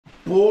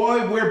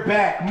Boy, we're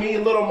back. Me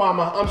and Little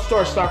Mama. I'm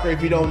Star Stalker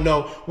if you don't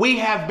know. We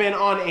have been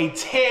on a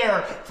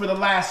tear for the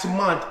last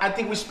month. I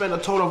think we spent a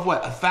total of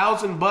what,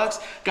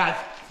 $1,000? Got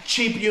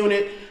cheap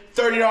unit,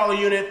 $30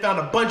 unit, found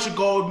a bunch of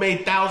gold,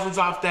 made thousands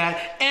off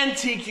that.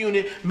 Antique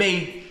unit,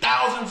 made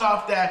thousands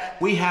off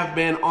that. We have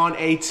been on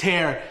a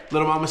tear.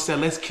 Little Mama said,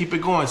 let's keep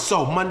it going.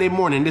 So Monday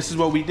morning, this is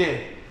what we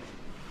did.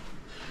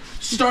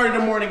 Started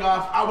the morning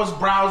off, I was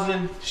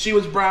browsing, she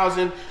was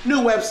browsing. New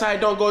website,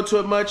 don't go to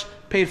it much,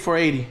 paid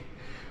 $4.80.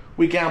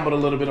 We gambled a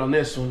little bit on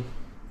this one,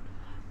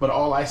 but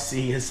all I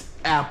see is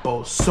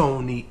Apple,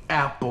 Sony,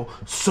 Apple,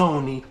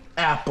 Sony,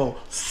 Apple,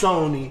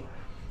 Sony.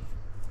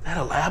 That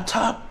a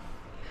laptop?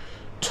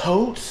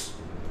 Toast?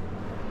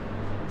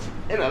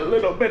 And a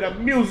little bit of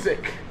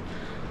music.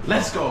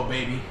 Let's go,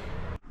 baby.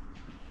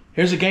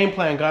 Here's a game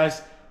plan,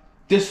 guys.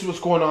 This is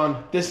what's going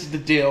on. This is the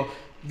deal.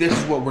 This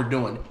is what we're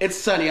doing. It's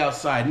sunny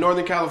outside.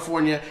 Northern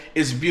California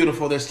is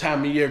beautiful this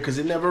time of year because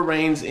it never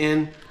rains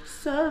in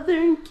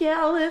Southern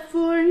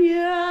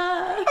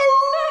California.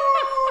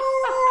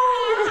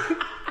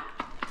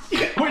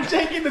 We're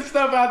taking the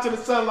stuff out to the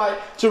sunlight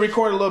to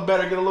record a little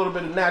better, get a little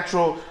bit of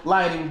natural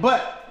lighting.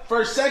 But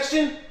first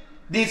section,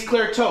 these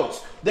clear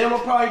totes. Then we'll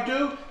probably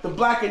do the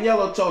black and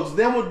yellow totes.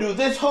 Then we'll do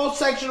this whole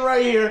section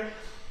right here.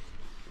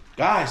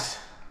 Guys,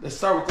 let's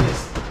start with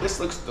this. This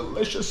looks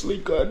deliciously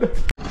good.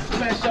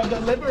 Special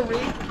delivery.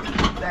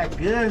 That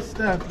good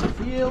stuff. You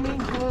feel me,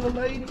 little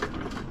lady?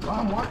 Why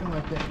I'm walking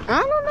like that?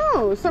 I don't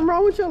know. Something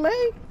wrong with your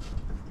leg?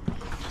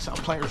 That's how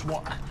players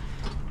walk.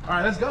 All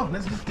right, let's go.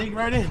 Let's just dig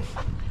right in.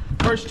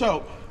 First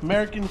tote,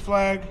 American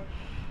flag.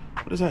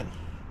 What is that?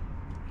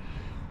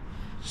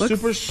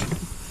 Looks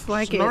Super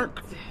like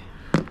snark?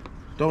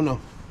 Don't know.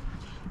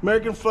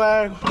 American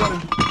flag.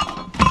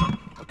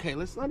 Okay,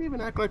 let's not even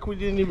act like we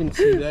didn't even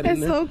see that in It's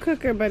there. slow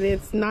cooker, but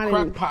it's not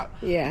Crock in. pot.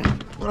 Yeah.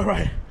 All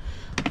right.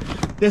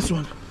 This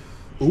one.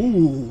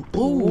 Ooh.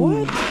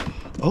 Ooh. What?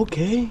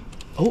 Okay.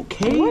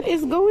 Okay. What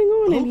is going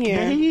on in here?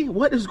 Okay.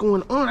 What is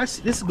going on? I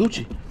see. This is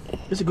Gucci.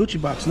 This is a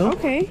Gucci box, no?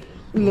 Okay.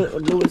 Louis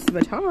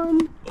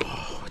Vuitton.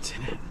 Oh, what's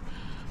in it?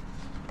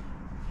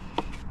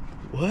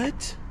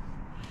 What?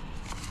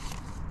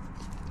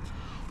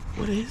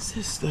 What is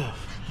this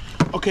stuff?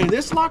 Okay,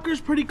 this locker is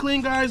pretty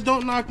clean, guys.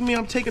 Don't knock me.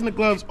 I'm taking the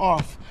gloves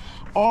off.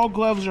 All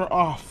gloves are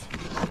off.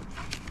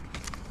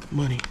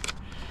 Money.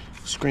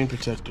 Screen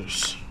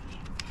protectors.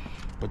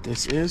 But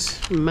this is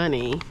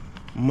Money.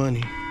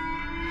 money.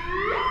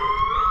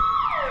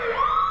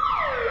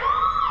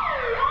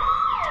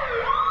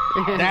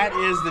 That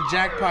is the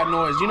jackpot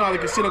noise. You know how the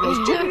casino goes.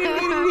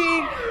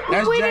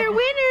 That's Winner,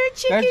 winner,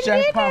 chicken That's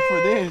jackpot dinner.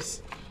 for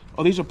this.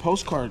 Oh, these are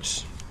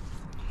postcards.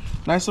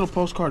 Nice little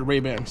postcard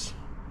Ray-Bans.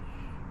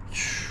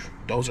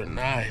 Those are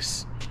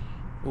nice.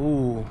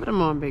 Ooh. Put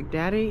them on, Big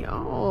Daddy.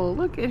 Oh,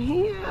 look at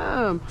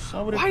him.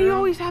 So Why do you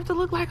always have to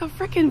look like a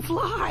freaking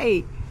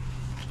fly?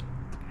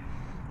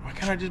 Why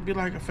can't I just be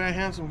like a fat,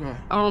 handsome guy?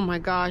 Oh my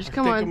gosh,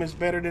 come Thick 'em on. is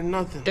better than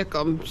nothing.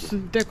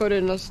 Thicker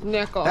than a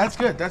snicker. That's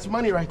good. That's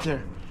money right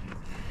there.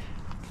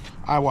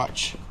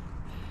 iWatch.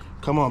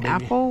 Come on, baby.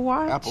 Apple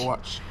Watch? Apple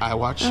Watch.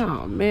 iWatch.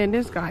 Oh man,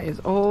 this guy is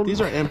old.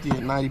 These are empty at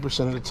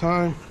 90% of the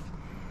time.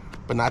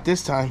 But not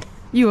this time.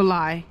 You a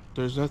lie.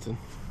 There's nothing.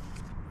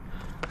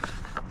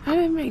 That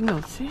didn't make no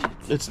sense.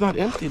 It's not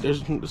empty. There's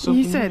something.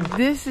 He said there.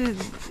 this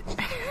is...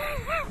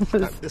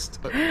 Not this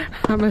time.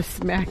 I'm gonna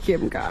smack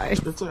him, guys.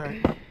 It's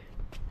alright.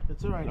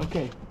 It's alright.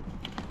 Okay.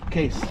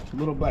 Case.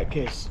 Little black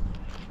case.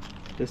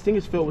 This thing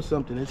is filled with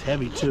something. It's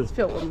heavy too. It's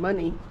filled with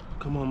money.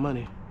 Come on,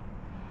 money.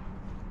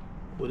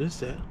 What is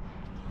that?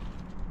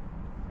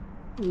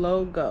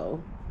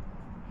 Logo.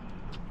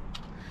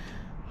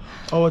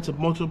 Oh, it's a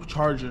multiple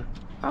charger.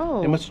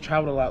 Oh. They must have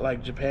traveled a lot,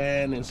 like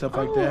Japan and stuff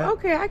like that.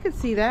 Okay, I could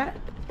see that.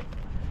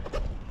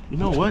 You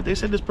know what? They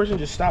said this person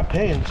just stopped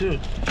paying too.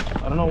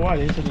 I don't know why.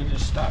 They said they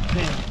just stopped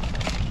paying.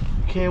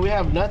 Okay, we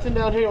have nothing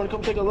down here. Want to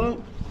come take a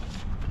look?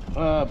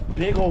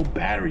 Big old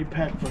battery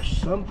pack for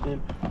something.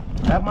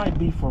 That might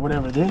be for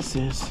whatever this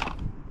is.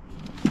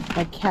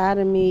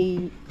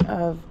 Academy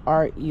of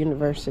Art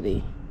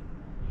University.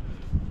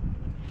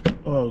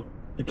 Oh,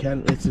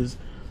 it's his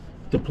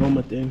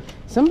diploma thing.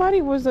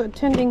 Somebody was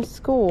attending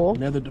school,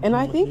 Another and diploma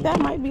I think thing. that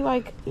might be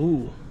like,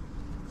 Ooh.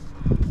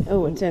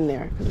 oh, it's in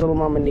there because little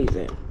mama needs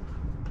it.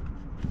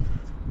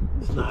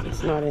 It's not in It's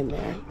there. not in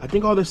there. I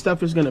think all this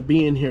stuff is gonna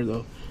be in here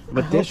though.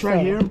 But this hope right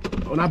so. here,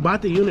 when I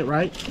bought the unit,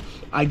 right?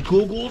 I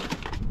Googled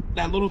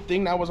that little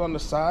thing that was on the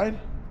side.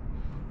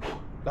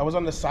 That was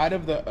on the side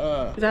of the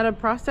Is that a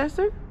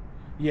processor?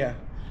 yeah.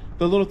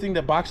 The little thing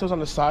that box was on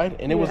the side,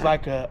 and it was Yeah.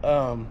 like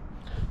a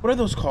what are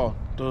those called?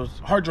 Those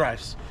hard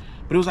drives.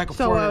 But it was like a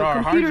So $400 a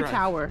hard computer drive.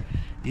 tower.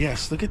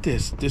 Yes, look at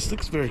this. This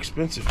looks very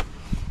expensive.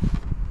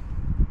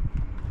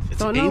 It's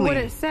Don't know what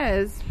it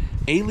says.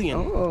 Alien.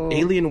 Oh.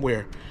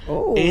 Alienware.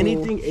 Oh.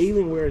 Anything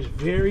Alienware is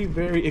very,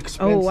 very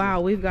expensive. Oh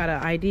wow, we've got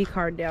an ID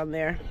card down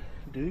there.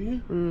 Do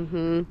you?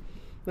 Mm-hmm.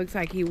 Looks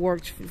like he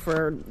worked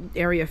for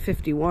Area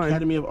 51.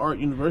 Academy of Art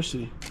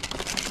University.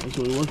 That's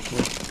what we worked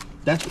for.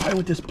 That's probably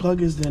what this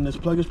plug is then. This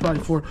plug is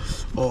probably for,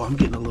 oh, I'm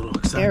getting a little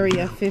excited.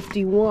 Area now.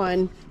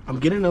 51. I'm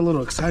getting a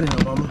little excited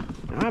now, Mama.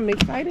 I'm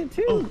excited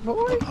too,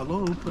 boy.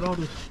 Hello, put all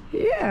this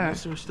Yeah.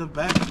 stuff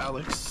back,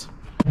 Alex.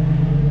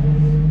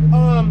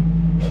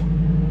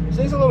 This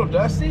thing's a little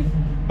dusty,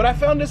 but I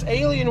found this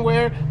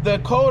Alienware. The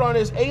code on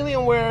is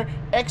Alienware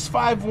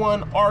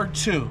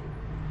X51R2.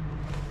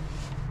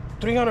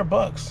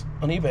 $300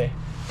 on eBay.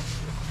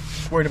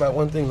 Worried about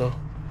one thing though.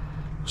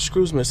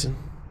 Screws missing.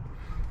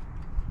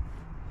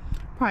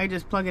 Probably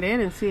just plug it in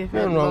and see if it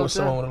Nothing wrong with blows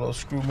someone up. with a little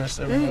screw miss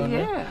every now and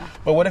then. Yeah.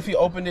 But what if you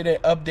opened it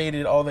and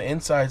updated all the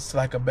insides to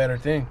like a better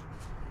thing?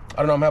 I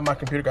don't know, I'm having my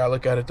computer guy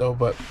look at it though,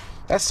 but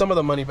that's some of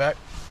the money back.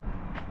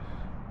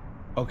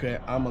 Okay,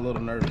 I'm a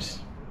little nervous.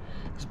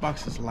 This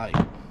box is light.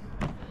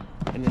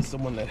 And it's the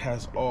one that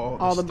has all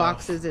the stuff.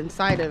 boxes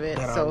inside of it.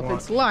 that I So if want.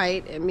 it's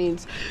light, it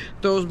means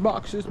those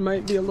boxes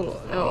might be a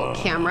little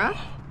camera.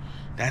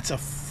 That's a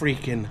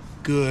freaking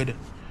good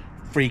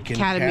freaking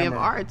Academy of camera.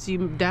 Arts,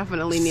 you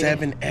definitely need it.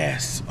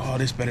 7S. Oh,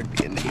 this better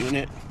be in the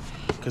unit.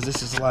 Because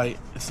this is light.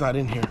 It's not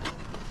in here.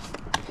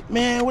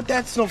 Man,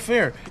 that's no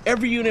fair.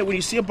 Every unit, when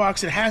you see a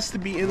box, it has to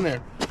be in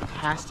there.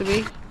 Has to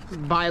be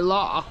by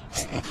law.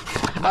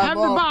 I have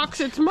the box,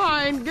 it's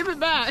mine, give it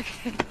back.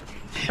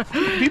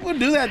 People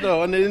do that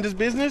though, and in this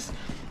business,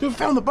 dude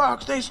found the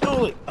box, they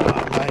stole it.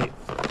 Light.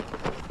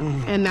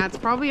 And that's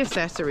probably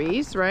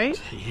accessories, right?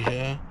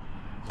 Yeah.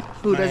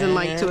 Who doesn't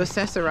like to Man.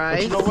 accessorize?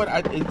 But you know what?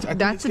 I think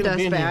That's it's a gonna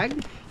be dust in here.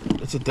 bag.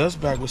 It's a dust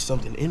bag with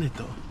something in it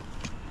though.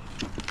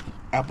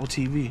 Apple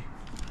TV.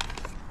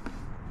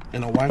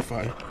 And a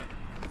Wi-Fi.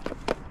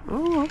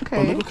 Oh, Oh,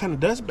 okay. look what kind of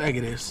dust bag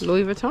it is.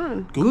 Louis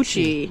Vuitton.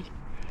 Gucci.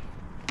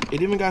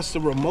 It even got the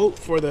remote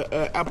for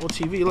the Apple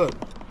TV. Look.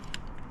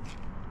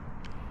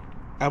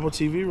 Apple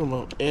TV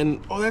remote.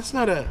 And, oh, that's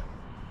not a...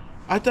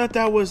 I thought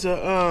that was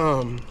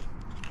a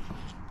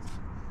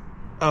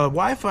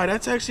Wi-Fi.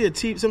 That's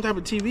actually some type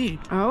of TV.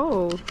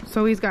 Oh,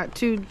 so he's got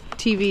two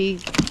TV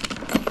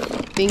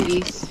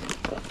thingies.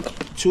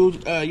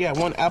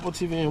 One Apple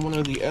TV and one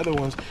of the other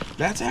ones.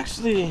 That's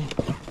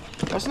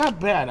not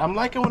bad. I'm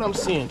liking what I'm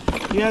seeing.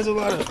 He has a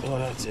lot of, oh,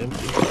 that's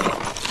empty.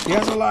 He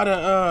has a lot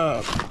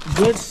of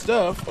good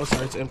stuff. Oh,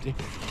 sorry, it's empty.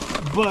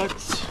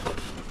 But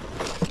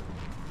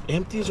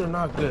empties are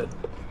not good.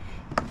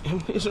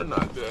 Empties are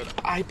not good.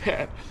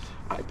 iPad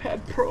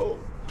Pro.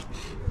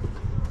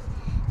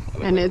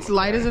 And it's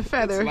light as a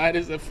feather. It's light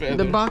as a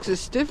feather. The box is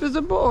stiff as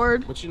a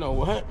board. But you know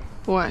what?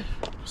 What?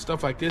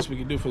 Stuff like this we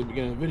can do for the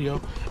beginning of the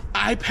video.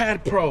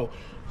 iPad Pro.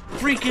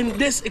 Freaking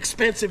this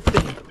expensive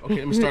thing. Okay,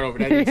 let me start over.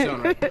 That didn't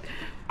sound right.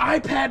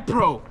 iPad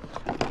Pro.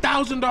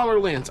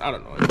 $1,000 lens. I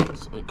don't know.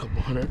 It's like a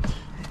couple hundred.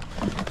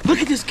 Look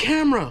at this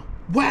camera.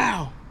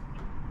 Wow.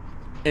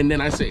 And then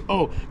I say,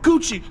 oh,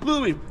 Gucci,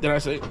 Louis. Then I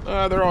say,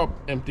 they're all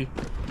empty.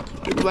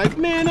 People like,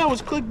 man, that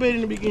was clickbait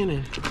in the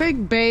beginning.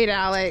 Clickbait,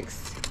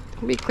 Alex.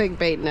 Be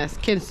clickbaiting us.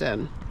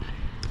 Kinson.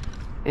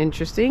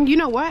 Interesting. You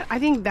know what? I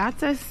think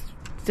that's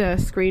a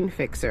screen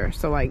fixer.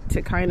 So like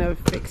to kind of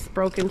fix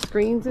broken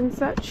screens and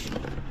such.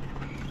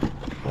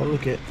 Oh,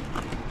 look at.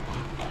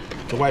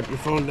 To wipe your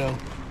phone down.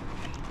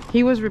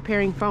 He was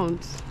repairing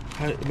phones.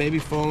 Maybe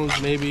phones,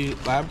 maybe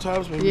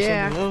laptops, maybe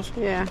something else.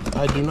 Yeah.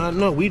 I do not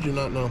know. We do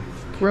not know.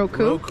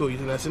 Roku? Roku, you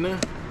think that's in there?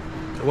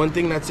 The one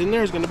thing that's in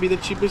there is going to be the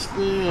cheapest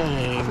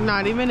thing.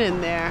 Not even in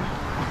there.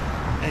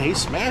 Hey, he's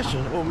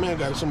smashing. Oh, man,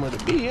 got somewhere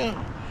to be,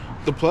 yeah.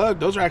 The plug,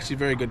 those are actually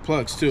very good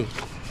plugs, too.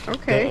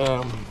 Okay.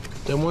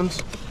 Them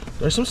ones,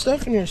 there's some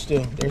stuff in here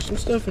still. There's some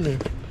stuff in there.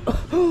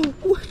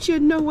 What you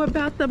know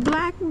about the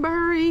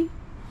BlackBerry?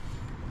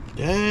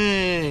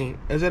 Dang.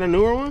 Is that a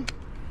newer one?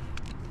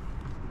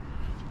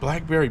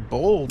 BlackBerry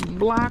Bold.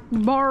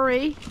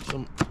 BlackBerry.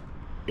 Some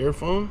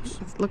earphones.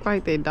 It looked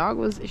like their dog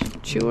was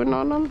chewing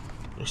on them.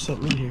 There's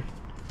something in here.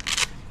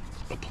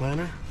 A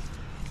planner.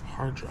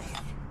 Hard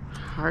drive.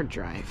 Hard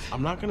drive.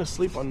 I'm not going to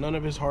sleep on none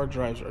of his hard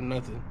drives or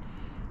nothing.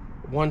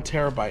 1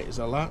 terabyte. Is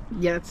that a lot?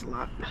 Yeah, that's a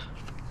lot.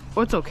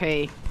 Well, it's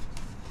okay.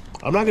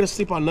 I'm not going to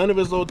sleep on none of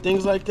his little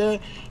things like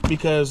that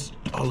because,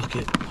 oh, look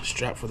at the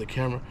strap for the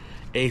camera.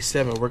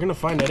 A7. We're going to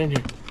find that in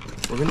here.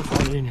 We're going to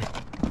find it in here.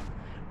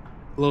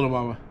 Little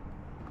mama.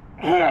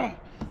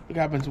 What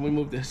happens when we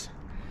move this?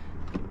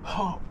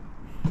 Oh,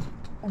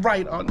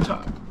 right on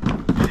top.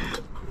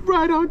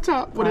 Right on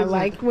top. What I is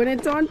like when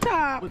it's on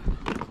top.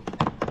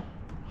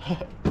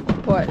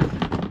 What?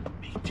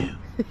 Me too.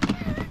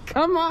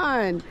 Come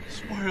on.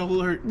 Spoiler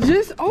alert.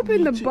 Just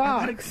open the Me too.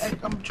 box.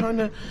 I'm trying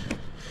to.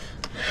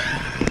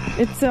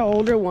 It's an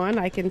older one,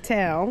 I can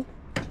tell.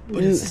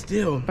 But it's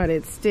still But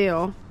it's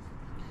still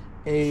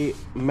a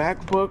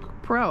MacBook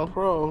Pro.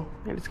 Pro.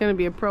 And it's going to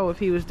be a Pro if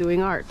he was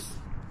doing arts.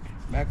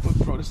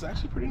 MacBook Pro. This is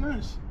actually pretty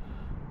nice.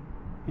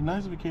 Be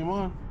nice if it came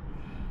on.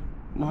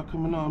 Not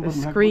coming on. The but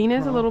screen MacBook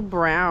is a Pro. little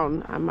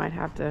brown. I might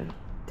have to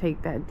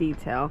take that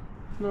detail.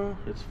 No,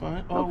 it's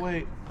fine. Oh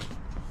wait.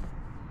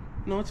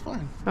 No, it's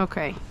fine.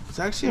 Okay. It's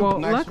actually Well, a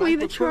nice luckily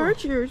the MacBook Pro.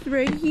 charger's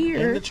right And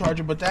here. the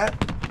charger, but that,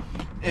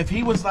 if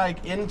he was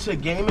like into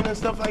gaming and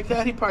stuff like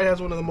that, he probably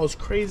has one of the most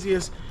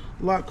craziest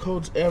lock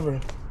codes ever.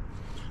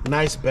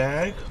 Nice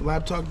bag,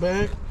 laptop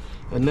bag.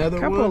 Another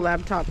Couple one. of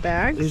laptop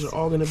bags. These are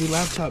all gonna be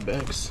laptop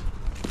bags.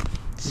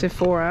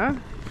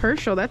 Sephora.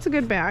 Herschel, that's a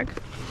good bag.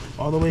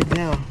 All the way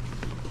down.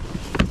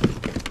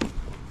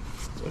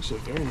 It's actually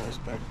a very nice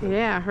backpack.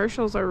 Yeah,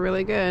 Herschel's are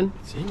really good.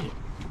 What's in it?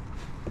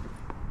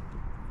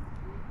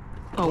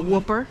 A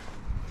whooper.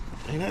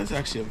 Hey, that's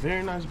actually a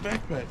very nice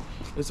backpack.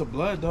 It's a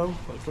blood though,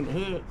 like from the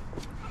hood.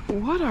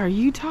 What are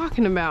you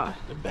talking about?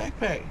 The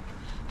backpack.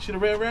 See the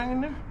red rag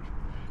in there?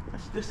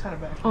 That's this kind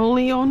of backpack.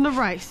 Only on the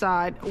right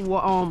side.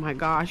 Oh my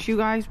gosh, you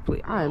guys,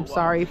 please. I am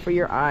sorry for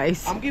your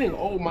eyes. I'm getting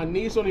old. My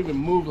knees don't even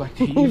move like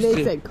they used to.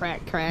 They said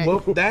crack, crack. Well,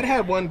 that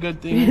had one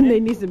good thing. And they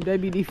need some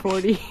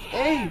WD-40.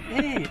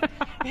 Hey.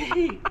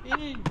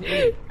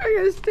 I'm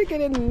gonna stick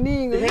it in the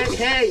knee.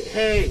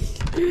 Hey.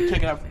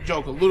 Taking that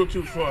joke a little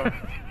too far.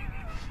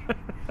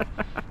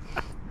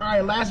 All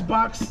right, last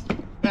box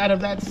out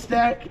of that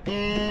stack,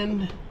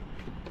 and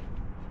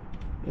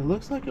it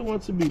looks like it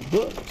wants to be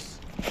books.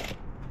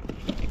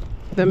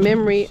 The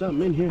memory.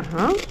 Something in here.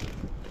 Huh?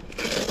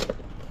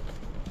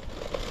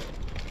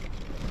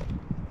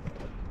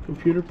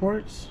 Computer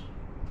parts.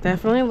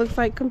 Definitely looks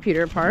like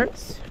computer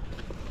parts.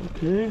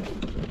 Okay.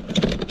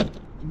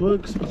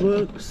 Books,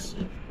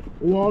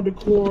 wall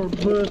decor,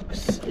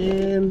 books,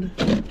 and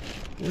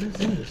what is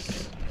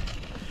this?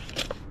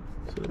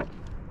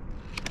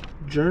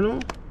 Journal.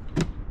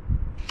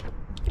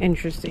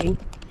 Interesting.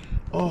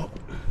 Oh,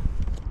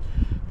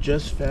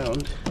 just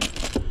found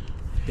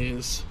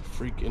his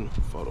freaking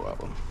photo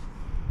album.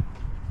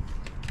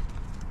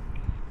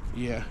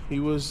 Yeah, he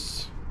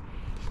was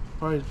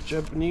probably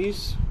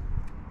Japanese.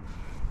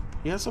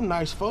 He has some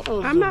nice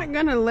photos. I'm not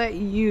gonna let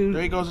you.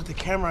 There he goes with the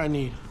camera I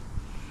need.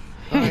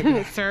 All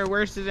right, Sir,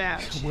 where's it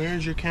at?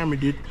 where's your camera,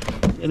 dude?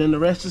 And then the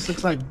rest just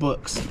looks like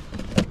books.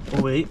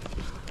 Oh wait,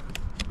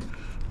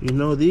 you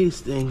know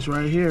these things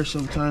right here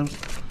sometimes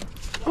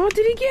Oh,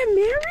 did he get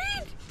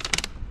married?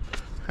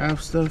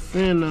 have stuff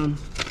in them.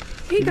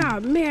 He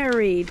got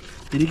married.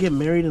 Did he get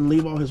married and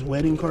leave all his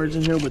wedding cards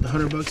in here with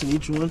 $100 in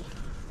each one?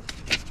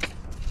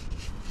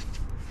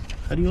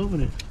 How do you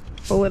open it?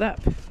 Pull it up.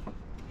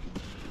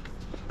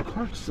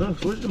 Card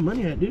sucks. Where's the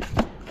money at, dude?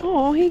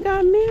 Oh, he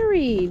got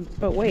married.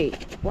 But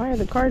wait, why are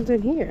the cards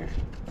in here?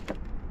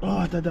 Oh,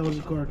 I thought that was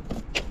a card.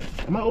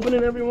 Am I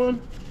opening every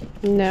one?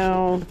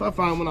 No. If I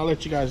find one, I'll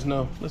let you guys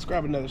know. Let's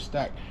grab another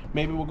stack.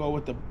 Maybe we'll go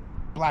with the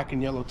black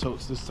and yellow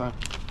totes this time.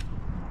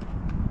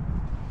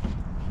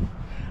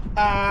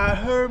 I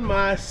hurt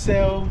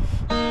myself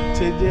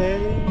today,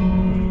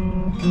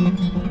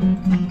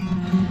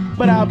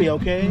 but I'll be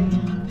okay.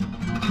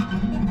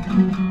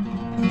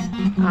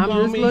 I'm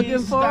Call just me looking for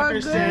a Stalker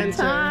good Santa.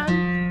 time.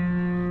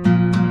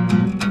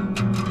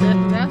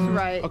 That's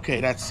right.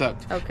 Okay, that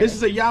sucked. Okay. This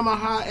is a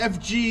Yamaha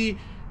FG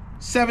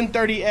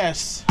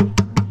 730S.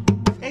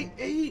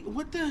 Hey,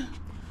 what the?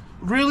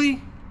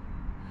 Really?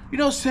 You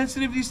know how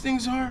sensitive these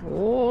things are?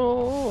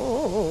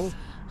 Oh.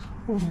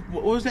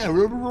 What was that?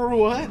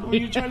 What? Were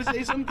you trying to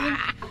say something?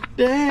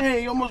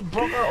 Dang, you almost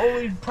broke our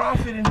only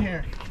profit in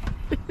here.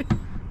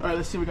 All right,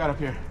 let's see what we got up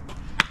here.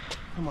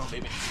 Come on,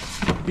 baby.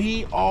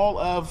 Be all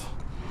of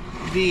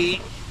the...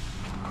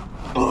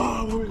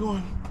 Oh, where are we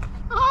going?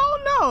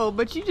 Oh no,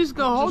 but you just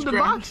go hold the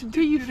grab box it.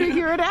 until you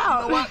figure it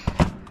out. You know what?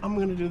 I'm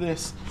gonna do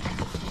this.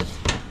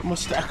 I'm gonna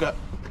stack up.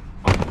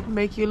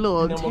 Make your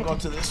little And then we'll go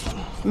to this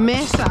one.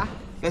 mesa.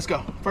 Let's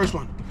go. First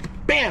one.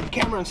 Bam!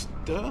 Camera and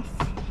stuff.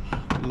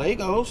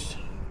 Legos.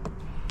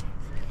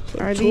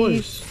 Some Are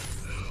toys. these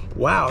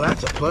Wow,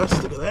 that's a plus.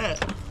 Look at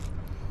that.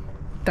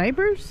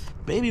 diapers?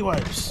 Baby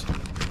wipes.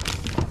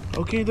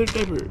 Okay, they're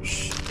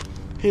diapers.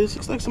 Hey, this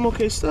looks like some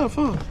okay stuff,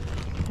 huh?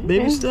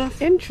 Baby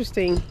stuff.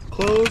 Interesting.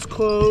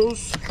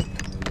 Clothes.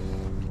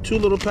 2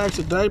 little packs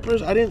of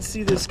diapers. I didn't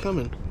see this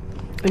coming.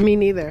 Me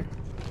neither.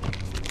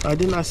 I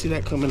did not see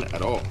that coming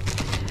at all.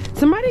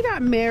 Somebody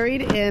got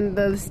married and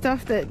the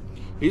stuff that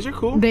These are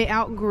cool. they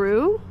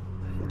outgrew,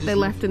 they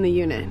left in the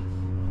unit.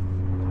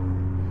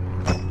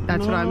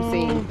 That's what I'm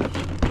seeing.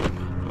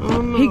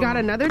 Oh, no. He got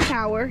another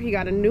tower. He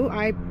got a new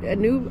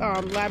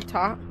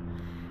laptop.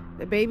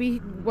 The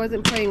baby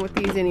wasn't playing with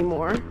these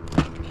anymore.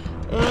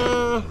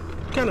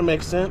 Kind of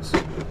makes sense.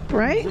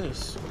 Right?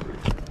 This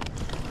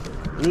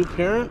new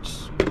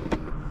parents.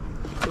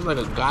 It's like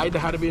a guide to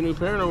how to be a new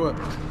parent, or what?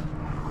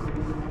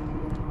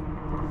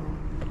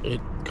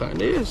 It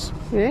kind of is.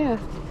 Yeah.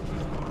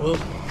 Well,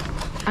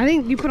 I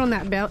think you put on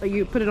that belt.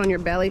 You put it on your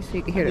belly so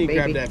you can hear the you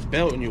grab baby. that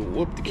belt and you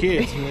whoop the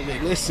kids, and then they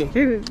listen.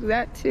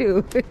 That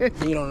too.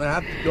 You don't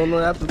have to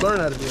learn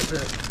how to be a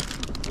parent.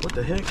 What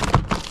the heck?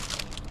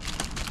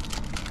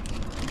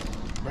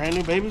 Brand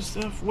new baby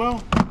stuff.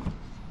 Well,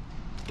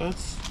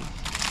 that's.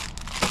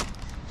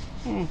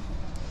 All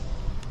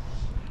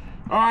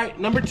right,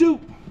 number 2.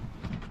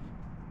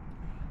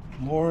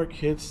 More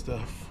kid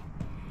stuff.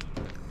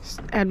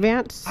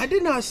 Advance. I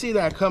did not see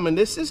that coming.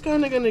 This is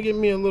kind of going to get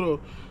me a little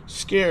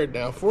scared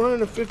now.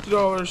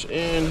 $450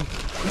 and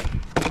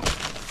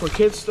for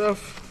kid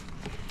stuff.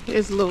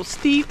 It's a little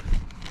steep.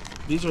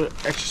 These are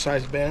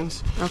exercise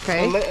bands.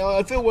 Okay.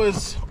 If it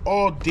was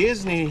all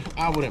Disney,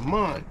 I wouldn't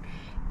mind.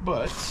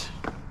 But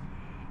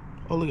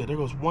oh, look at, there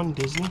goes one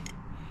Disney.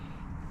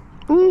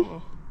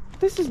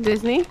 This is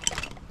Disney.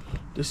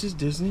 This is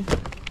Disney.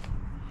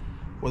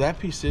 Well, that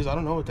piece is, I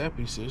don't know what that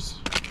piece is.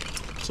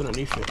 It's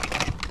underneath it.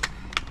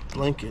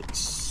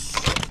 Blankets.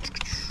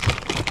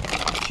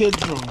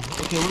 Kids room.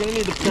 Okay, we're gonna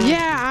need the parent.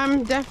 Yeah,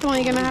 I'm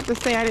definitely gonna have to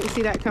say I didn't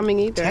see that coming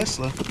either.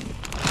 Tesla.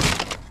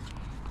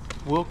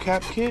 Wheel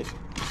cap kit.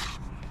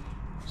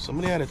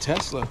 Somebody had a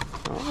Tesla.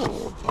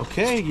 Oh.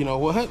 Okay, you know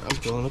what? I'm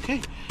feeling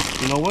okay.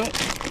 You know what?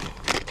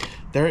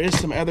 There is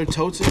some other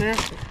totes in there.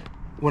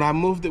 When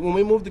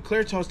we moved the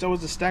clear totes, there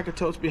was a stack of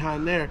totes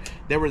behind there.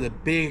 They were the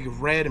big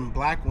red and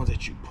black ones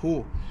that you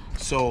pull.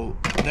 So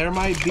there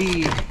might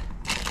be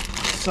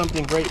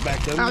something great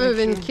back there. Other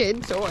than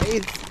kid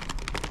toys.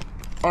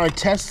 All right,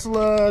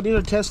 Tesla. These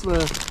are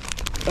Tesla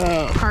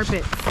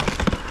Carpet.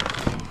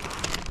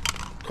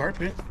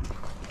 Carpet.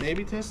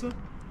 Maybe Tesla.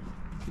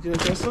 You doing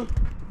Tesla?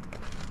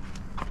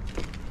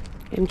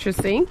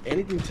 Interesting.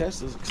 Anything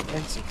Tesla is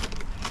expensive.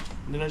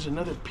 And then there's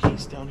another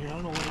piece down here. I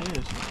don't know what it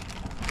is.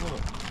 Look.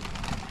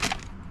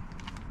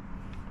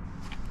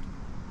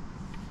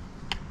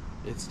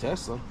 It's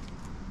Tesla.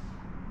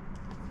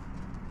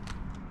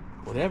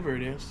 Whatever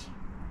it is.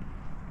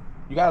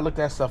 You gotta look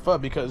that stuff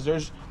up because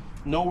there's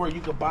nowhere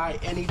you could buy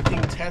anything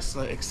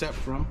Tesla except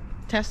from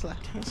Tesla.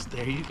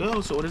 There you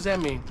go. So what does that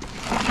mean?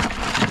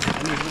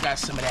 That means we got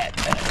some of that.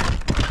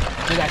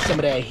 We got some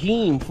of that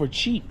heme for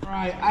cheap. All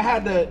right, I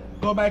had to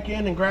go back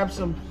in and grab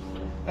some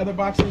other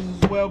boxes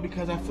as well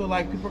because I feel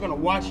like people are gonna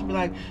watch and be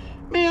like,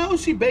 man, I don't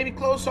see baby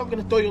clothes, so I'm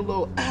gonna throw you a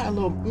little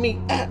meat.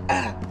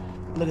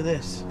 Look at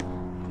this.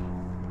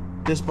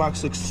 This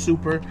box looks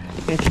super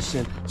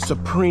interesting.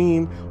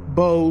 Supreme,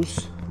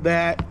 Bose,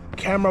 that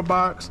camera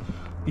box,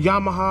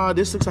 Yamaha.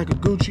 This looks like a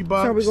Gucci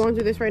box. So are we going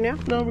through this right now?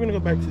 No, we're gonna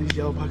go back to these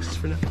yellow boxes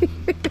for now.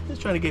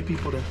 Just trying to get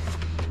people to.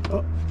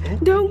 Oh,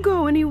 don't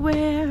go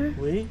anywhere.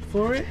 Wait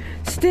for it.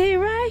 Stay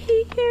right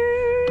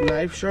here.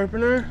 Knife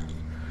sharpener,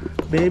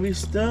 baby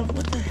stuff.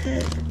 What the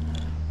heck?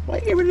 Why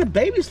you get rid of the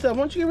baby stuff?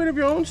 Why don't you get rid of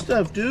your own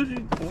stuff, dude?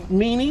 You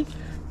meanie,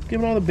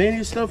 giving all the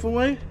baby stuff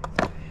away.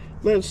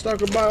 Let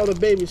Stalker buy all the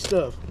baby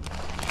stuff.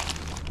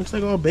 Looks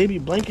like all baby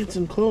blankets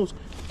and clothes.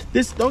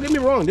 This, don't get me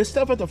wrong, this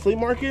stuff at the flea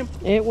market,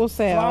 it will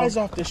sell. Flies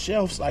off the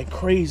shelves like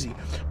crazy.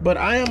 But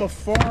I am a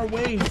far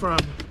away from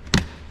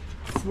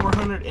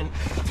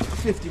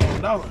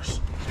 $451.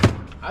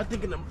 I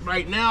think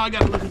right now I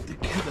gotta look at the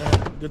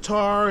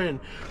guitar and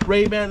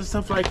Ray-Bans and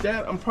stuff like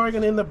that. I'm probably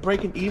gonna end up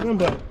breaking even,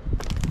 but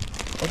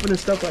opening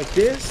stuff like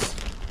this,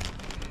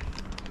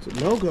 it's a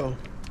no-go.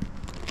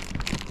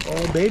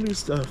 All baby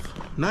stuff.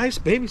 Nice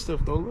baby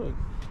stuff though, look.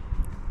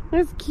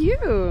 That's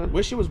cute.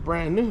 Wish it was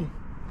brand new.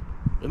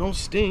 It don't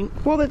stink.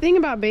 Well, the thing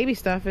about baby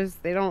stuff is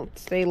they don't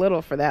stay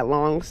little for that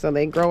long, so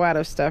they grow out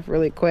of stuff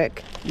really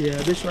quick. Yeah,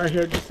 this right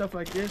here, just stuff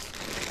like this,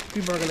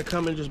 people are gonna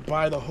come and just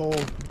buy the whole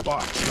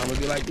box. And I'm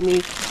gonna be like, give me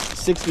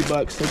 60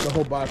 bucks, take the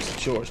whole box,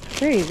 it's yours.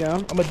 There you go.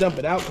 I'm gonna dump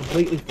it out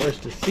completely for us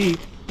to see,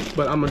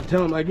 but I'm gonna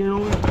tell them like, you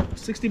know what,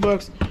 60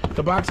 bucks,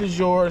 the box is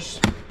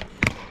yours.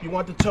 You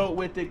want the tote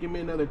with it, give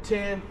me another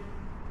 10.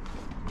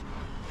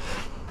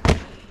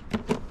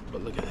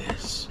 But look at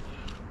this.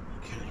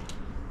 Okay.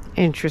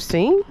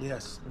 Interesting.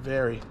 Yes,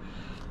 very,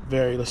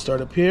 very. Let's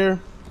start up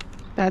here.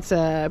 That's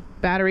a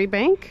battery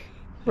bank,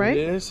 right?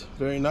 It is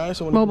very nice.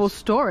 Mobile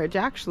storage,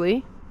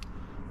 actually.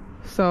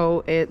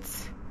 So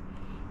it's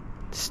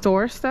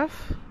store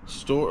stuff.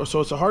 So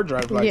it's a hard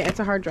drive, like. Yeah, it's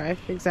a hard drive,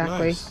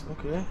 exactly. Nice.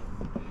 Okay.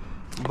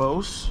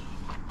 Bose.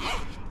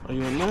 Are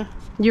you in there?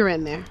 You're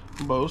in there.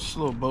 Bose,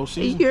 little Bose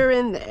season. You're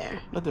in there.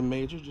 Nothing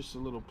major, just a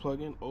little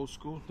plug-in, old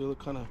school. They look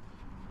kind of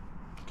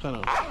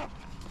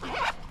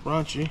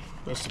raunchy.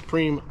 A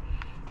Supreme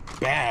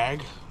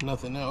bag,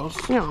 nothing else.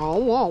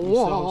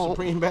 No,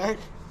 Supreme bag.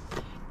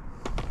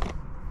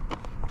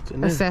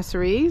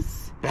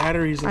 Accessories.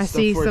 Batteries and I stuff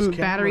see for his some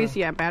camera. batteries.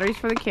 Yeah, batteries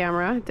for the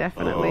camera,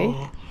 definitely.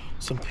 Oh,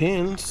 some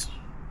pins.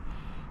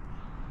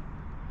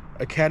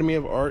 Academy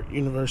of Art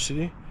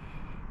University.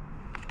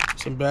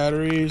 Some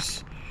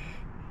batteries.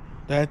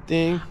 That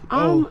thing.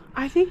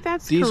 I think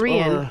that's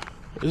Korean.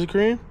 Is it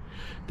Korean?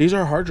 These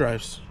are hard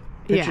drives.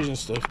 Pictures and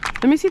stuff.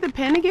 Let me see the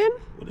pen again.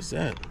 What is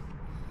that?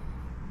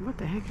 What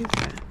the heck is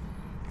that?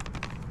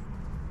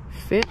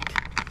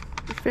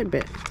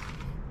 Fitbit.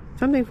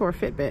 Something for a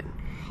Fitbit.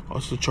 Oh,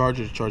 it's the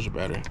charger to charge the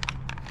battery.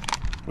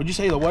 Would you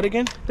say the what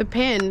again? The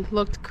pen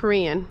looked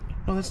Korean.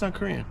 No, that's not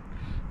Korean.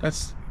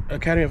 That's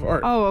Academy of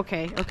Art. Oh,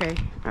 okay.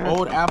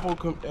 Old Apple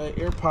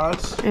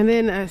AirPods. And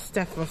then a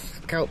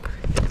stethoscope.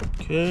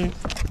 Okay.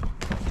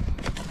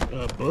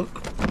 A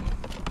book.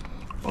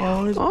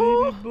 Oh, it's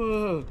baby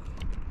book.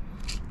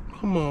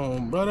 Come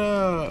on,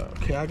 brother.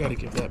 Okay, I gotta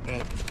give that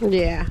back.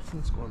 Yeah.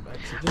 It's going back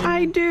to them.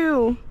 I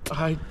do.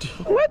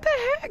 What the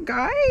heck,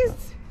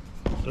 guys?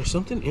 There's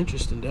something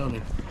interesting down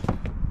there.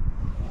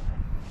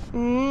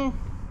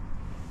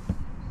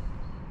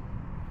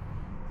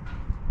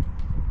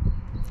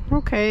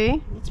 Okay.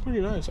 It's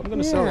pretty nice. I'm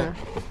gonna sell it.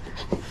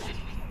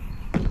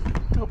 I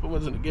hope it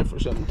wasn't a gift or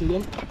something to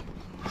them.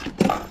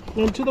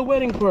 And to the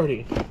wedding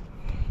party.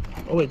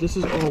 Oh wait, this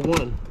is all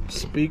one.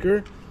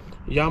 Speaker,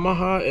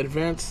 Yamaha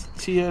Advanced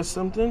TS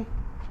something.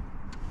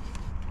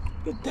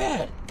 Look at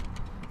that.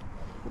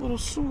 Little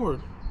sword.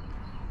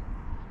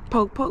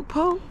 Poke, poke,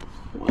 poke.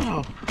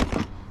 Wow.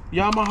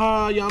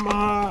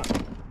 Yamaha.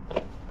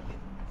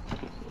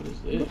 What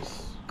is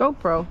this?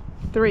 GoPro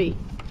 3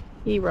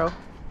 Hero.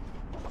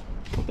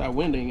 That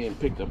wind ain't getting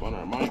picked up on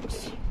our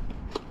mics. You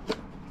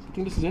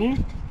think this is in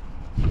here?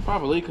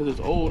 Probably, because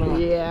it's old, huh?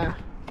 Yeah.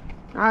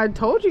 I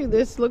told you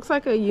this looks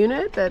like a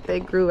unit that they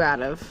grew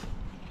out of.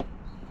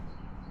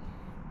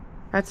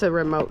 That's a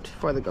remote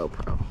for the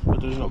GoPro. But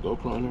there's no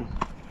GoPro in there.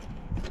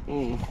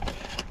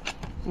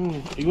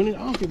 I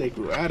don't think they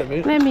grew out of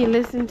it. Let me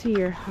listen to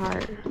your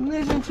heart.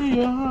 Listen to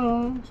your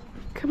heart.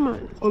 Come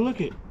on. Oh, look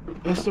it.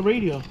 That's the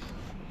radio. I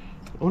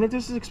wonder if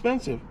this is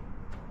expensive.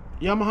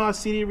 Yamaha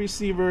CD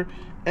receiver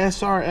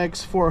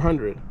SRX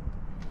 400.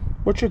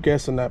 What's your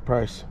guess on that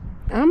price?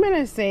 I'm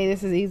gonna say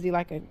this is easy,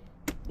 like a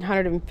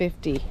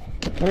 150.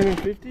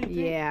 150?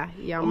 Yeah,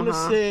 Yamaha. I'm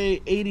gonna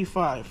say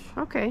 85.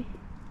 Okay.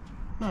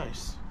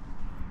 Nice.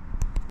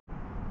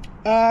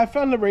 I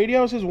found the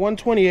radio. It says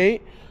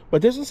 128,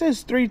 but this one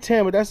says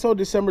 310. But that's sold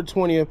December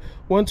 20th.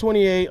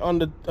 128 on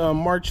the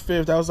March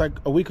 5th. That was like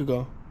a week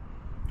ago.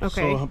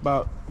 Okay. So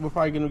we're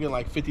probably gonna get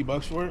like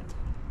 $50 for it.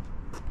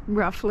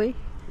 Roughly.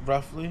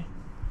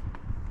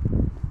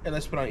 And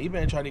let's put on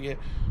eBay and try to get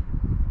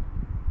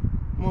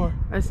more.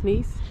 A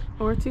sneeze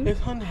or two. It's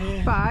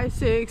 100. 5,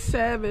 6,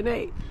 7,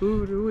 8.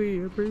 Who do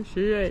we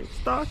appreciate?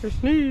 Start to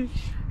sneeze.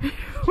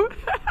 How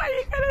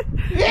you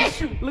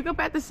gonna look up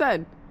at the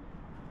sun?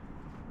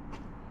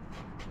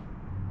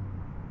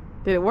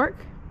 Did it work?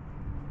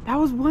 That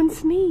was one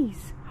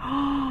sneeze.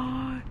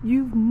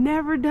 You've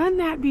never done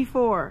that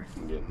before.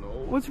 I'm getting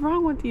old. What's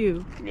wrong with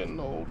you? I'm getting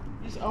old.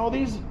 All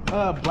these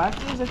black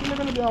things, I think they're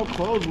gonna be all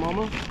closed,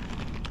 Mama.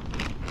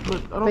 But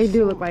I don't They see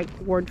do look like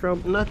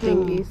wardrobe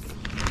nothing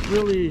thingies.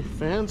 really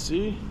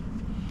fancy.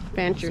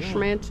 Fancy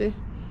schmancy.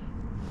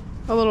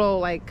 A little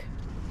like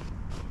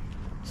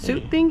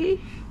suit thingy.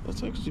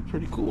 That's actually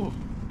pretty cool.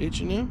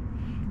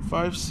 H&M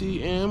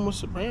 5CM.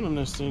 What's the brand on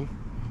this thing?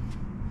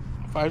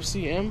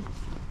 5CM.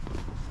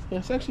 Yeah,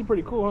 it's actually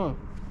pretty cool, huh?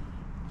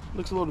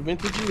 Looks a little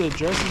vintagey. The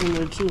dress is in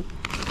there too.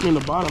 In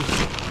the bottom.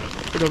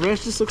 But the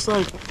rest just looks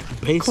like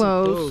basic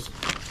clothes.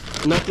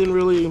 Nothing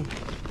really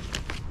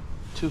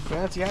too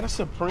fancy. He had a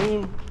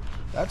Supreme.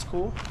 That's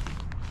cool.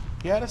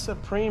 He had a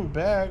Supreme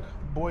bag.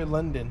 Boy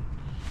London.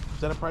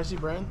 Is that a pricey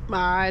brand?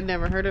 I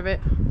never heard of it.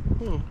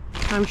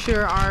 I'm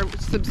sure our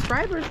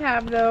subscribers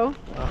have though.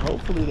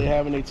 Hopefully they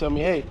have, and they tell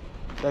me, hey,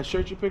 that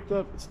shirt you picked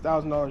up, it's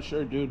 $1,000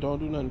 shirt, dude. Don't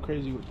do nothing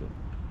crazy with it.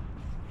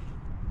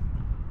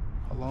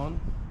 Alon?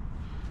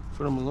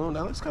 For the Malone.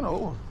 That looks kind of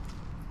old.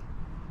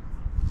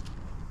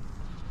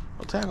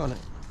 No tag on it.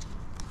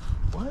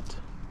 What?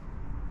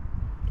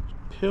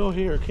 Pill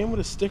here. It came with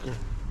a sticker.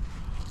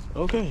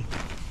 Okay.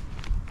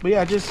 But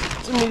yeah, just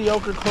some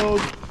mediocre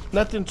clothes.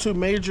 Nothing too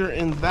major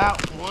in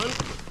that one.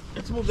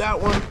 Let's move that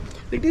one.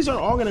 I think these are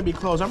all going to be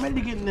closed. I'm ready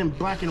to get them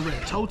black and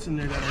red totes in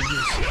there that are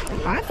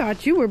just... I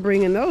thought you were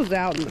bringing those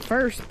out in the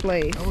first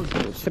place.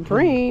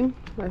 Supreme.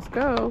 Let's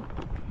go.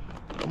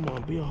 Come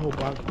on, be a whole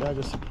bag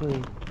of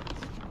Supreme.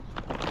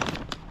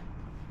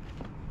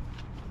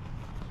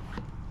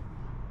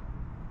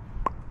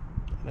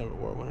 Never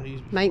wore one of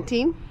these before.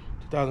 19?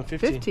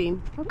 2015.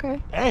 15.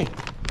 Okay. Hey,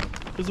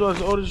 this was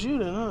as old as you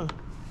then, huh?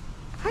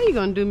 How you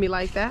gonna do me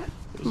like that?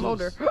 I'm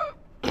older.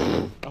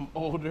 I'm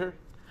older.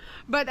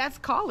 But that's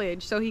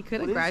college, so he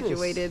could have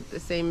graduated the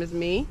same as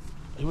me.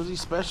 Was he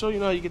special? You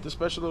know how you get the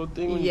special little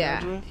thing when you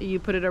graduate? You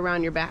put it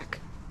around your back.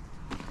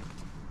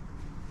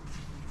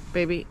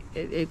 Baby,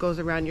 it goes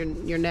around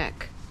your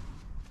neck.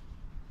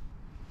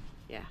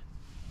 Yeah,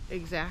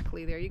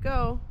 exactly. There you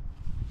go.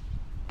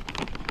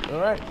 All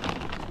right.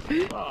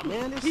 Oh,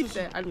 man, He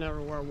said, I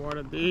never wore one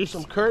of these.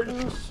 Some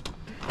curtains.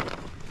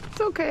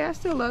 It's okay, I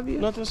still love you.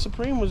 Nothing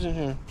Supreme was in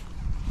here.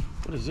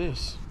 What is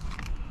this?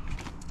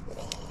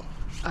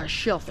 A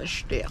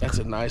shellfish stick. That's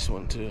a nice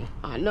one, too.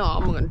 I know,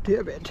 I'm gonna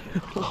dip it.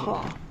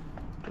 What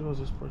was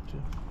this part,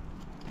 too?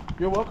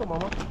 You're welcome,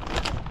 Mama.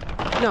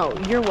 No,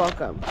 you're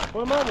welcome.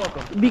 Why am I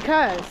welcome?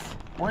 Because.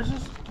 Why is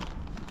this?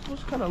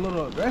 What's kind of a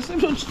little aggressive,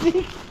 don't you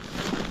think?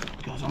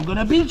 Because I'm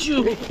gonna beat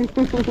you.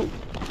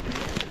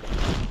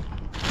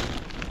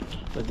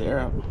 Let the air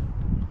out.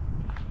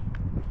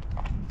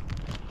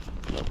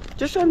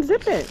 Just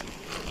unzip it.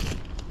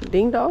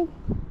 Ding dong.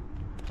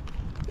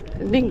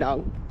 Ding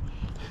dong.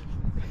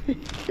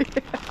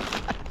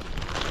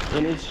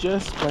 And it's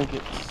just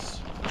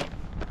blankets.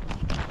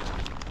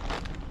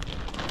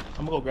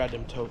 I'm gonna go grab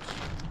them totes.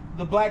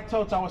 The black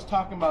totes I was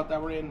talking about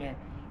that were in there.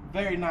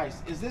 Very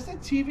nice. Is this a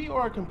TV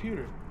or a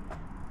computer?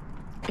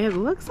 It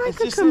looks like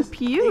a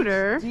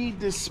computer. HD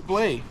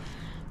display.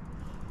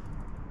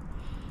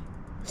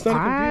 It's not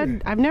a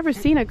computer. I've never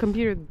seen a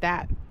computer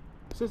that.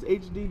 It says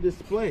HD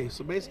display.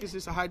 So basically it's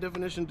just a high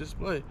definition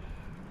display.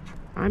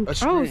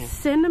 Oh,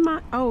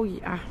 cinema. Oh,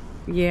 yeah.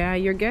 Yeah,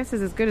 your guess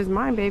is as good as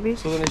mine, baby.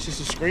 So then it's just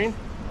a screen?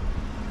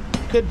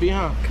 Could be,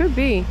 huh? Could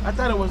be. I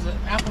thought it was an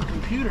Apple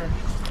computer.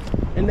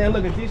 And then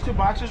look, at these two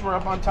boxes were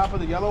up on top of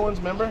the yellow ones,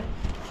 remember?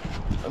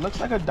 It looks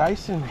like a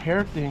Dyson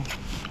hair thing.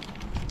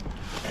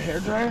 A hair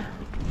dryer?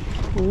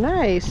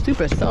 Nice.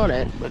 Super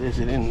solid. But is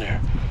it in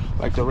there?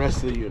 Like the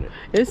rest of the unit.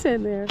 It's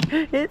in there.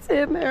 It's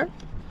in there.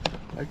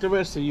 Like the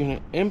rest of the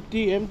unit.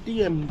 Empty,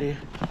 empty, empty.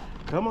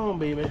 Come on,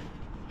 baby.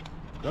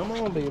 Come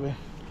on, baby.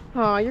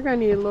 Oh, you're gonna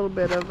need a little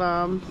bit of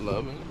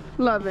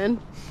loving.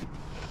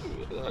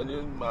 I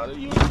didn't bother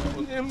you. It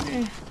was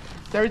empty.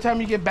 Every time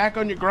you get back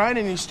on your grind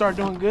and you start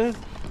doing good,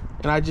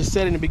 and I just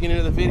said in the beginning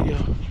of the video,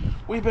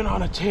 we've been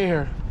on a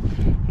tear.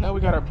 Now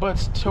we got our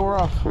butts tore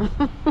off.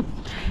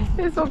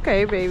 It's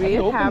okay, baby.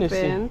 It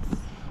happens.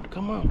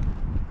 Come on.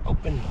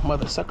 Open,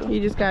 mother sucker.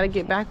 You just gotta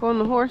get back on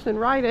the horse and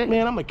ride it.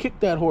 Man, I'm gonna kick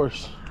that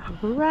horse.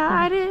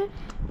 Ride it,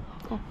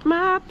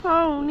 my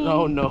pony.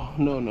 No, no,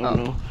 no, no,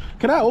 no.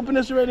 Can I open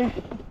this already?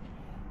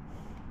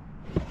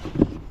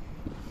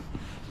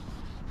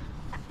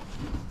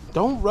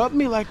 Don't rub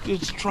me like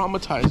it's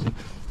traumatizing.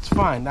 It's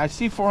fine. I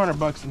see 400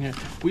 bucks in here.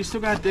 We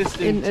still got this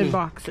thing too. In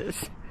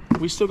boxes.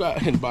 We still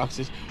got in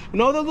boxes. You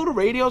know, the little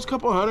radios,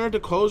 couple hundred, the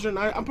closer, and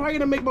I'm probably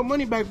gonna make my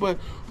money back, but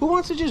who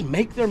wants to just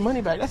make their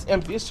money back? That's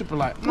empty. It's super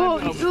light. Well,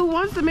 who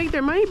wants to make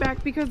their money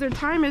back because their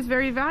time is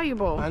very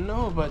valuable? I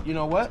know, but you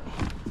know what?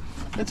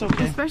 It's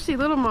okay. Especially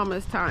little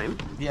mama's time.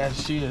 Yeah,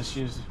 she is.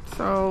 She's.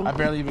 So I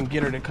barely even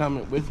get her to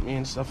come with me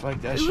and stuff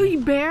like that.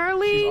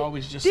 Barely? She's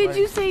always just. Did like,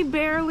 you say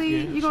barely?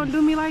 Yeah, you gonna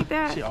do me like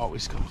that? She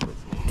always comes with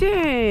me.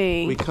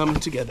 Dang. We come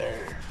together.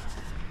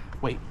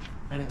 Wait.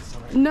 That didn't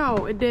sound right.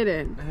 No, it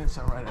didn't. That didn't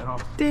sound right at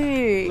all.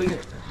 Dang. Look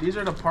at, these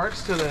are the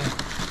parts to the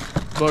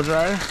blow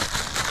dryer. Look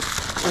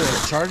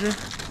at the charger.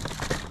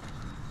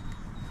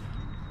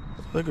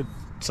 Look at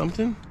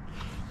something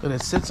that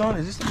it sits on.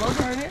 Is this the blow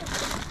dryer here?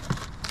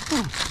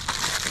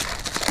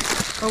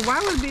 Well, why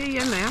would it be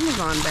in the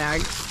Amazon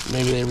bag?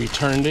 Maybe they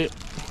returned it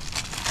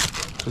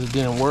because it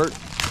didn't work.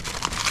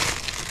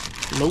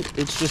 Nope,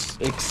 it's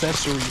just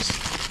accessories.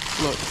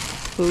 Look.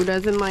 Who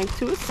doesn't like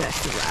to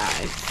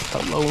accessorize?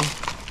 Hello.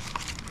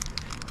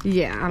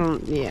 Yeah,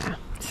 yeah.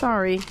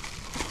 Sorry.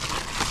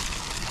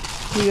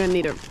 You're gonna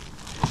need a...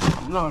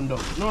 No,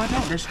 I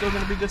don't. There's still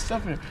gonna be good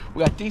stuff in here.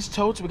 We got these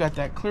totes, we got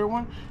that clear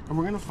one, and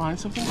we're gonna find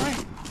something great.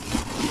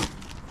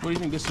 What do you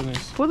think this one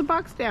is? Pull the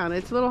box down.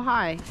 It's a little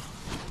high.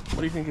 What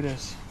do you think it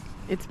is?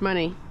 It's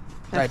money.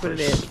 That's diapers.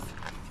 What it is.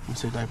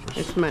 Let's say diapers.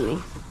 It's money.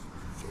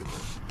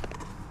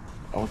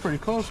 Oh, we're pretty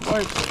close.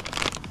 White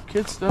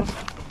kid stuff.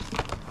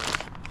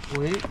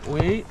 Wait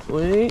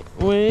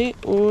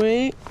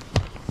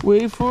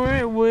for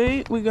it.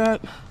 Wait, we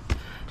got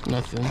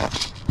nothing.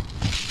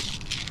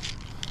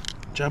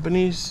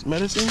 Japanese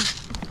medicine.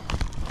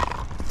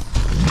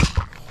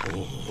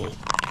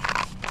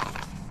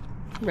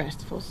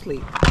 Restful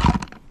sleep.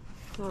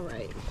 All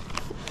right.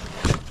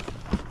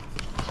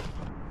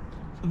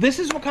 This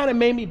is what kind of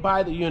made me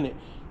buy the unit.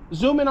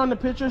 Zoom in on the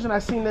pictures and I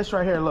seen this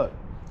right here. Look,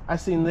 I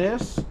seen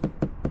this.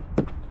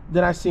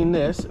 Then I seen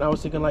this and I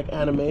was thinking like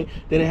anime.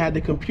 Then it had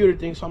the computer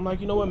thing. So I'm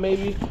like, you know what?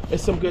 Maybe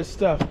it's some good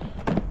stuff.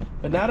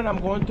 But now that I'm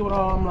going through it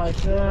all, I'm like,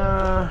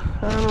 I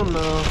don't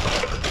know.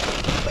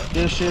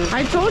 This shit.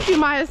 I told you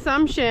my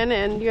assumption,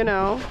 and you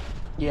know,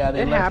 yeah,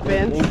 it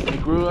happens. They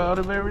grew out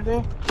of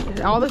everything.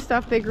 All the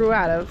stuff they grew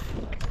out of.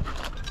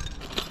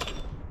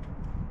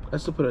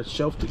 Let's put a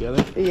shelf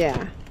together.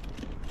 Yeah.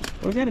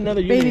 We got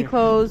another unit. Baby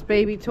clothes,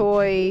 baby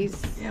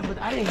toys. Yeah, but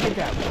I didn't get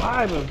that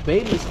vibe of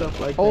baby stuff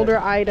like that. Older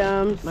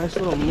items. Nice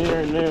little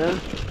mirror in there.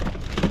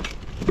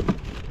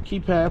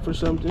 Keypad for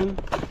something.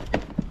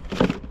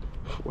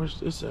 Where's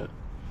this at?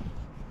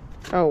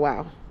 Oh,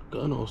 wow.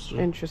 Gun holster.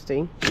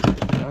 Interesting.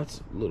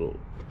 That's a little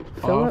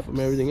off from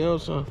everything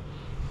else, huh?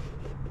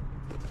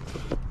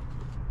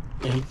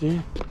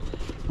 Empty.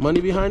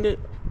 Money behind it?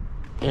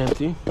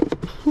 Empty.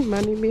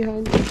 Money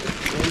behind it.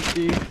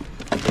 Empty.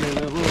 And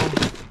a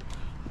little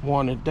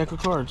wanted deck of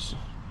cards.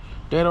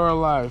 Dead or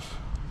alive.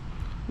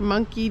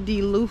 Monkey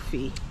D.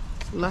 Luffy.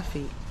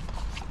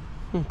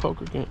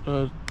 Poker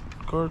game,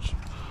 cards.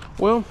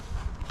 Well,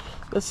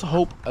 let's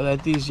hope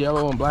that these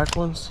yellow and black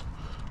ones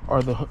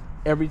are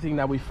everything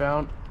that we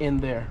found in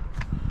there.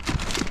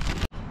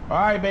 All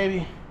right,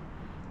 baby.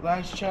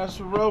 Last chance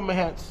for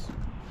romance.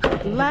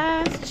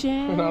 Last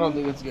chance. I don't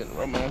think it's getting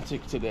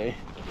romantic today.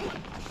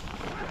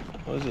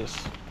 What is this?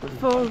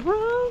 For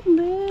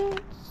romance.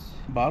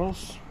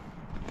 Bottles?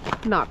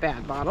 Not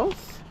bad bottles.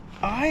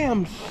 I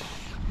am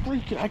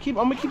freaking. I'm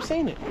gonna keep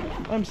saying it.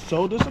 I'm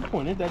so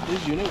disappointed that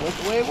this unit went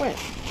the way it went.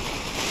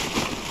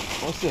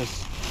 What's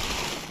this?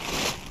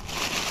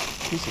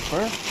 Piece of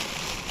fur?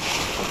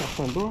 What's that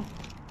front door?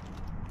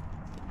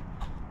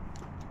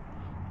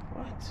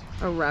 What?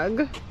 A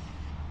rug.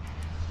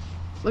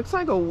 Looks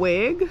like a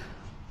wig.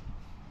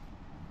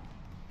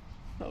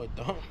 No, it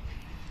don't.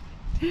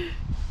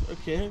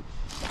 Okay.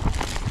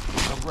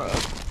 A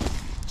rug.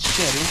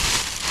 Steady.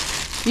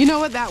 You know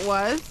what that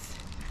was?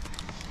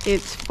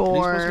 It's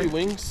for supposed to be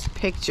wings?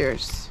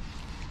 Pictures.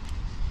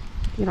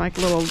 You know, like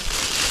a little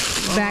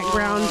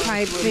background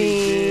type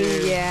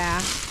thing. Yeah.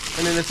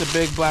 And then it's a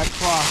big black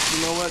cloth.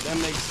 You know what? That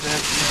makes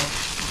sense.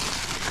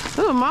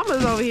 Little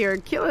mama's over here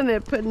killing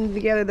it, putting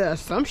together the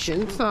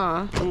assumptions,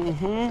 huh?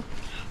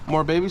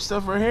 More baby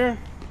stuff right here.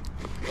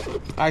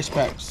 Ice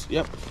packs.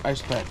 Yep,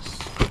 ice packs.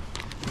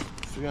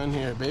 See on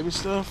here, baby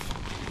stuff.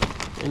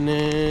 And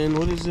then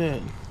what is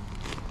that?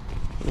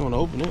 I don't want to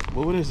open it.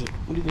 What is it?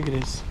 What do you think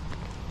it is?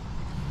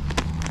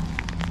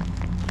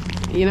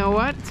 You know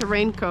what? It's a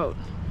raincoat.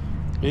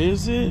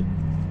 Is it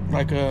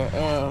like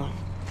a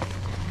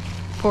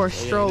or a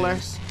stroller?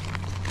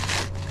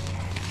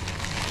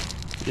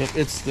 Yep,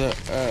 it's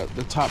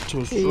the top to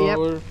a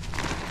stroller. Yep.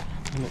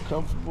 And the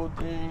comfortable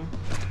thing.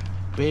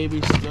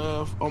 Baby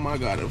stuff. Oh my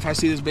god, if I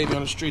see this baby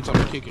on the streets, I'm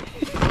gonna kick it.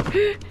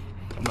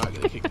 I'm not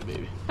gonna kick the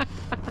baby.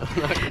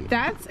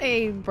 That's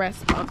a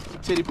breast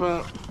pump. Titty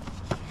pump.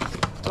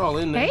 It's all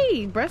in there.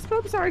 Hey, breast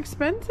pumps are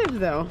expensive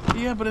though.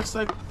 Yeah, but it's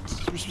like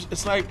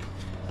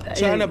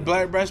trying to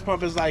breast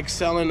pump is like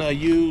selling a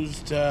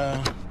used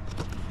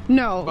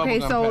no,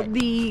 okay, so pack.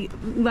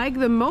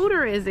 the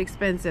motor is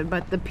expensive,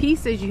 but the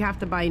pieces you have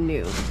to buy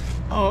new.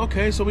 Oh,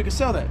 okay, so we can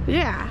sell that.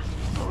 Yeah.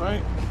 All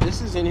right,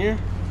 this is in here.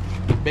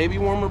 Baby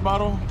warmer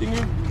bottle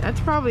thingy. That's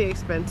probably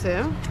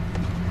expensive.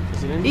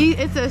 Is it in here?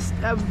 It's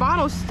a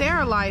bottle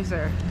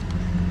sterilizer.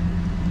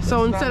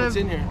 So That's instead not of what's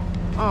in here.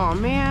 Oh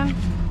man.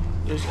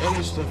 There's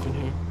other stuff in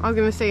here. I was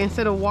gonna say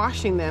instead of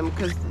washing them,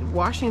 because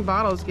washing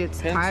bottles gets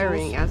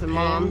tiring as a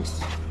mom.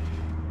 Pens,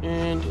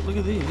 and look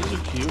at these. These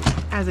are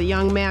cute. As a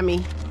young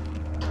mammy.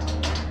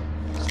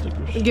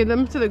 Stickers. Give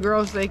them to the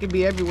girls so they can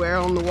be everywhere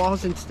on the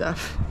walls and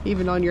stuff.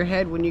 Even on your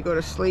head when you go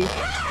to sleep.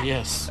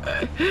 Yes.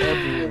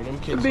 Everywhere. Them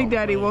kids Big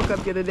Daddy woke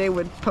up the other day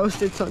with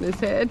Post-its on his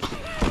head.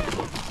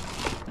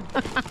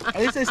 At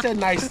least they said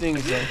nice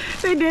things though.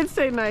 They did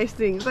say nice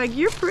things. Like,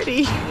 you're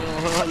pretty.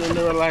 And then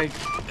they were like,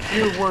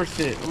 you're worth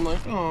it. I'm like,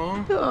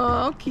 oh. Oh,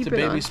 I'll keep it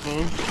It's a baby on.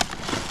 spoon.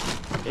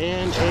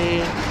 And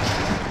a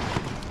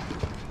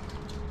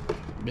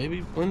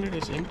baby blender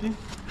that's empty.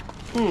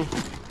 Oh,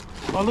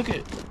 look at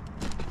it.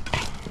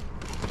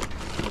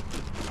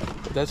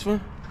 That's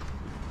for?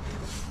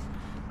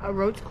 A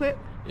roach clip?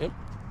 Yep.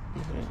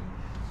 Okay.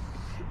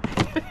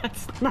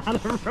 That's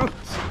not a roach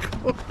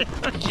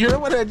clip. You're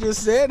what I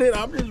just said it.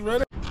 I'm just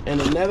running.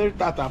 And another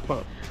Tata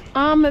pump.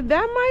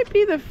 That might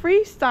be the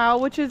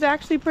Freestyle, which is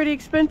actually pretty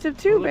expensive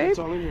too, Look, babe. it's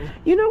all in here.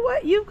 You know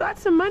what? You've got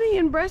some money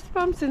in breast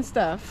pumps and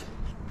stuff.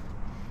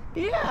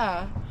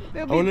 Yeah.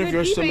 I wonder if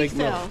yours still make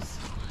milk. sales.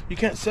 You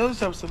can't sell this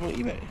type of stuff on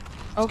eBay.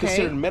 It's Okay.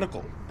 considered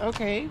medical.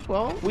 Okay,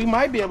 well. We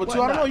might be able to.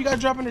 Why I don't know. not? You gotta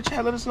drop in the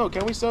chat. Let us know.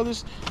 Can we sell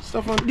this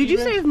stuff on Did you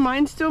eBay? say if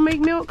mine still make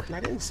milk? I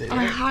didn't say that.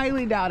 I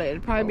highly doubt it.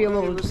 It'd probably be a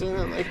little saying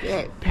that like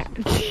that.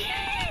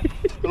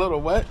 A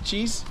little what?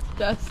 Cheese?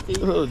 dusty. A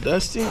little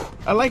dusty.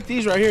 I like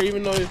these right here,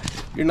 even though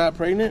you're not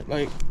pregnant.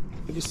 Like,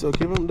 you can still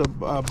give them the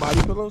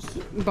body pillows.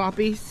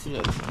 Boppies.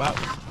 Yeah, bop.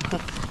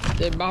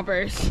 They're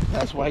boppers.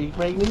 That's why you're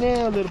pregnant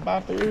now, little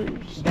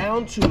boppers.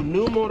 Down to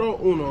numero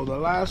uno, the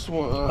last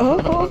one.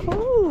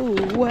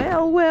 Oh,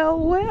 well, well,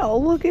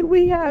 well. Look at what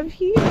we have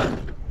here.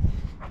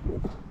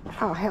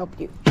 I'll help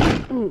you.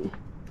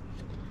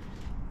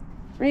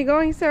 Where you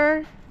going,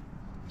 sir?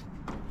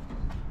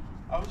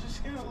 I was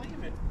just gonna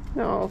leave it.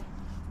 No.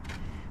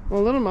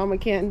 Well, little mama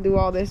can't do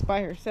all this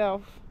by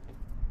herself.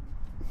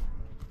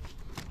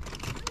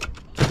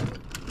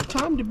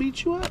 Time to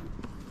beat you up.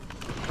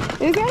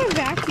 Is that a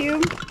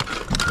vacuum?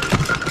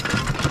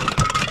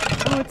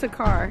 Oh, it's a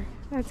car.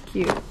 That's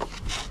cute.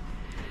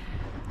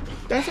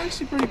 That's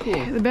actually pretty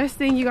cool. The best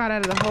thing you got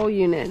out of the whole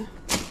unit.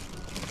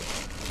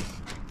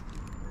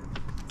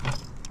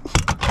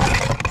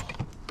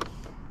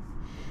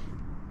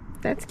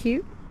 That's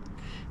cute.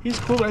 He's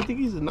cool, but I think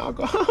he's a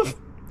knockoff.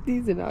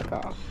 He's a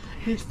knockoff.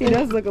 He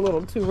does look a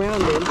little too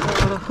rounded.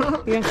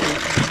 He has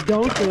some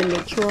donkey in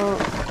the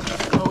trunk.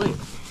 Oh, wait.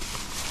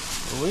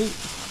 Oh, wait.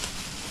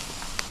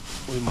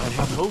 We might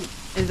have hope.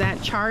 Is that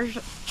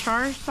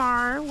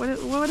Charizard?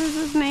 What is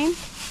his name?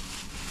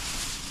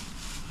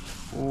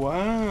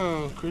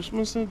 Wow,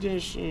 Christmas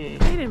edition.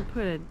 They didn't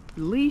put a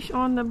leash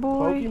on the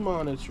boy.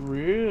 Pokemon, it's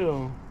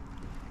real.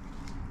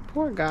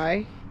 Poor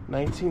guy.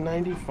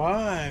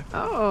 1995.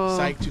 Oh.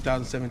 Psych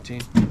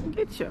 2017.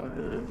 Get your.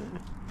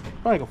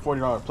 Probably like a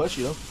 $40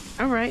 plushie though.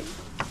 All right.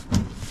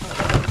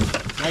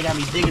 I got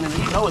me digging in.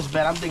 You know it's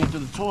bad. I'm digging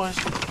through the toys.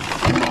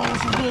 Come on,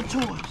 some good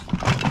toys.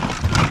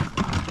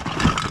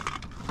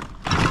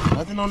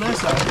 Nothing on that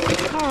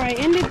side. All right,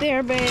 end it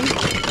there, babe.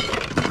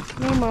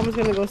 My mama's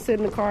gonna go sit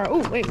in the car.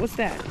 Oh, wait, what's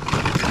that?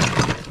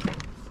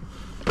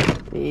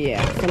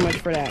 Yeah, so much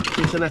for that.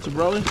 Can you send that to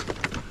Broly?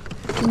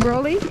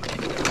 Broly?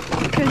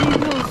 Because he's a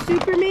little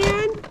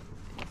Superman?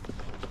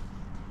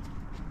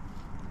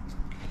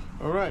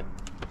 All right.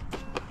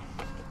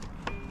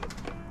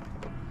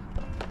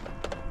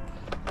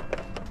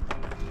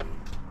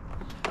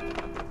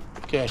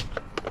 Okay,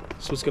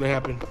 so what's gonna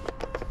happen?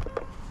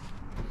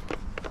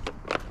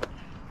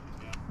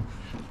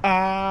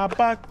 I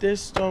bought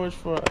this storage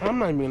for, I'm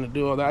not even gonna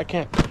do all that. I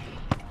can't.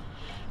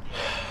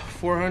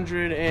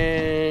 400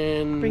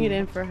 and... Bring it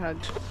in for a hug.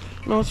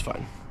 No, it's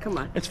fine. Come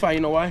on. It's fine,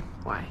 you know why?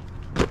 Why?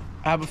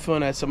 I have a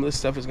feeling that some of this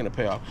stuff is going to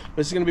pay off.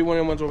 But it's going to be one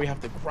of the ones where we have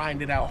to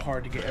grind it out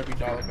hard to get every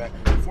dollar back.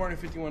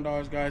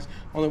 $451, guys.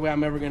 Only way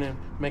I'm ever going to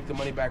make the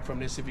money back from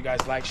this if you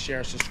guys like, share,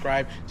 and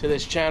subscribe to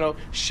this channel.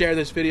 Share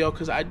this video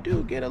because I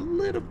do get a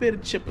little bit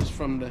of chippers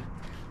from the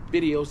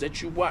videos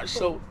that you watch.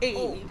 So,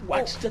 hey,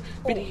 watch the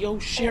video,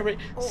 share it.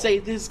 Say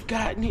this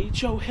God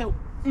needs your help.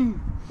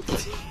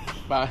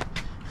 Bye.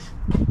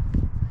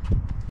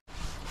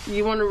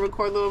 You want to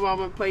record Little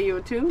Mama play you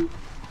a tune?